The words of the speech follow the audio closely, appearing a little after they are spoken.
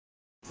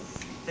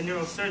the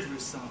neurosurgery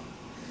song.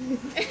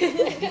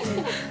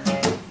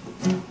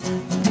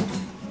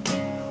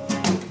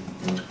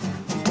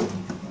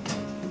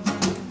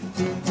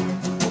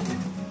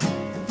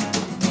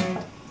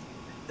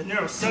 The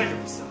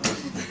neurosurgery song.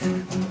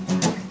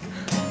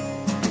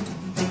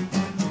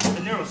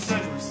 The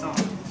neurosurgery song.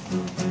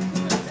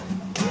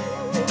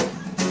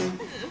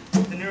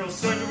 The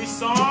neurosurgery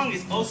song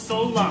is oh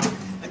so long,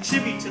 a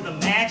tribute to the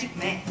magic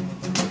man.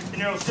 The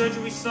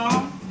neurosurgery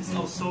song is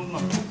oh so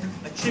long,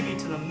 a tribute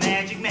to the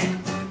magic man.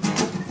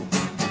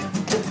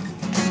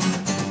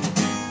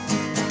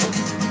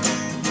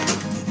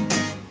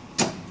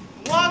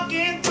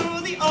 Walking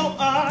through the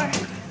OR,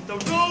 the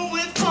room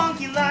with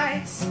funky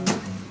lights,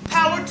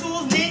 power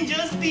tools,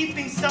 ninjas,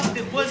 beeping stuff.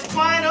 It was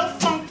quite a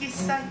funky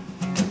sight.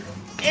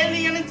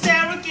 Alien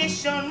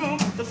interrogation room,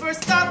 the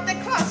first thought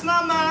that crossed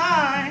my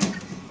mind.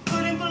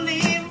 Couldn't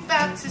believe I'm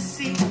about to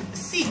see the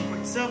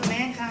secrets of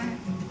mankind.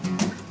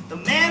 The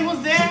man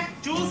was there,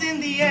 jewels in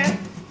the air,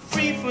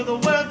 free for the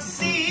world to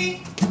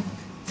see.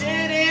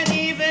 Didn't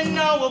even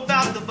know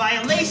about the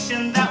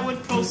violation that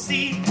would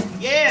proceed.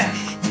 Yeah.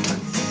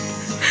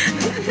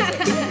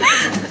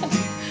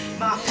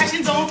 My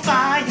passion's on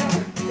fire.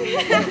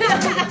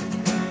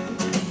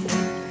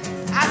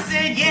 I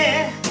said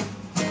yeah.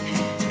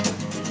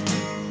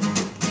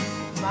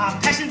 My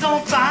passion's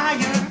on fire,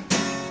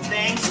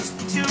 thanks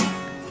to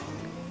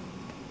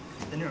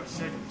the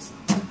neurosurgery song.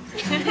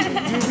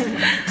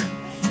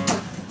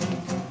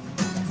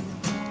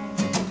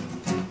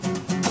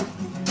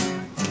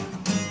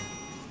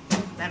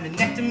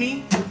 Laminectomy,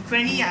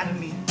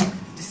 craniotomy,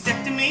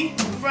 discectomy,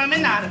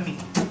 verminotomy.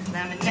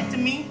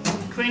 Laminectomy,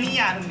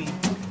 craniotomy,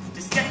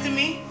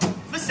 discectomy,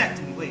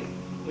 vasectomy.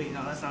 Wait,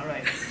 no, that's not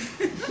right.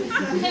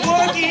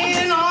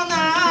 Working all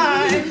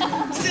night,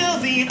 still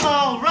being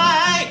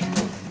alright,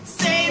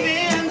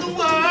 saving the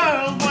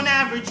world, one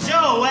average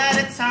Joe at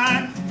a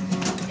time.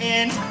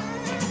 And I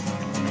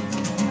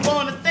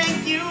want to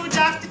thank you,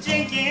 Dr.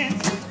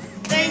 Jenkins.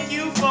 Thank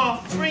you for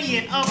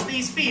freeing up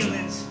these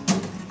feelings,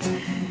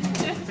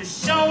 for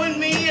showing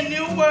me a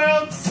new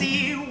world to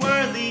see,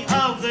 worthy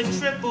of the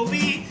triple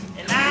B.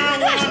 And I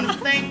want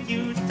to thank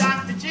you,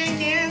 Dr.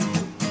 Jenkins.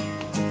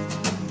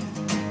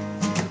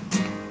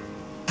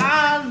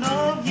 I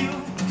love you.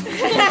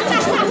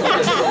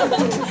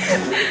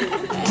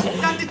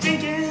 Dr.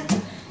 Jenkins.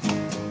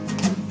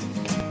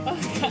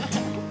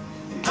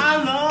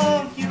 I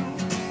love you.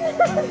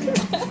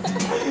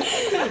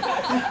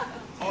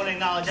 I want to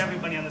acknowledge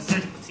everybody on the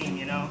surgical team,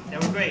 you know. They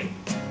were great.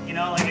 You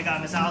know, like I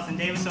got Miss Allison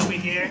Davis over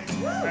here.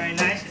 Very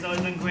nice. She's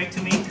always been great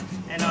to me.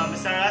 And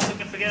Miss Sarah, who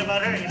can forget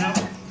about her, you know.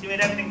 She made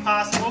everything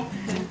possible.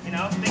 You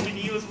know, thank you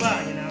to you as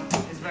well, you know.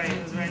 It was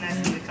very nice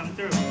of you to come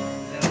through.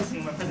 You know,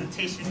 seeing my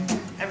presentation.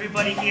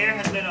 Everybody here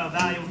has been a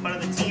valuable part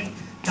of the team.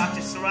 Dr.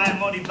 Soraya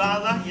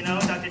Modivala, you know,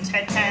 Dr.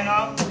 Ted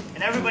Panoff,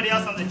 and everybody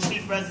else on the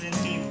chief resident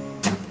team.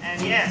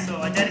 And yeah, so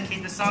I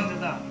dedicate the song to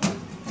them.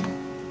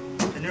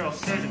 The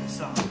neurosurgery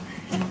song.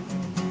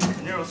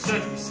 The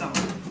neurosurgery song.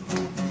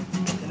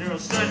 The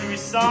neurosurgery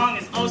song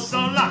is oh so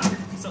long,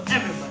 so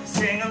everybody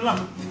sing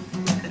along.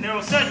 The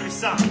neurosurgery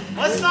song.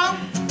 What song?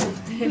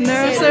 The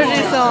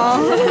neurosurgery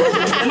song. The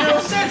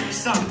neurosurgery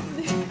song.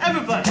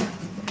 Everybody.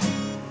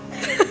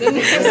 The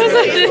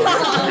neurosurgery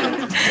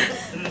song.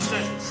 The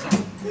neurosurgery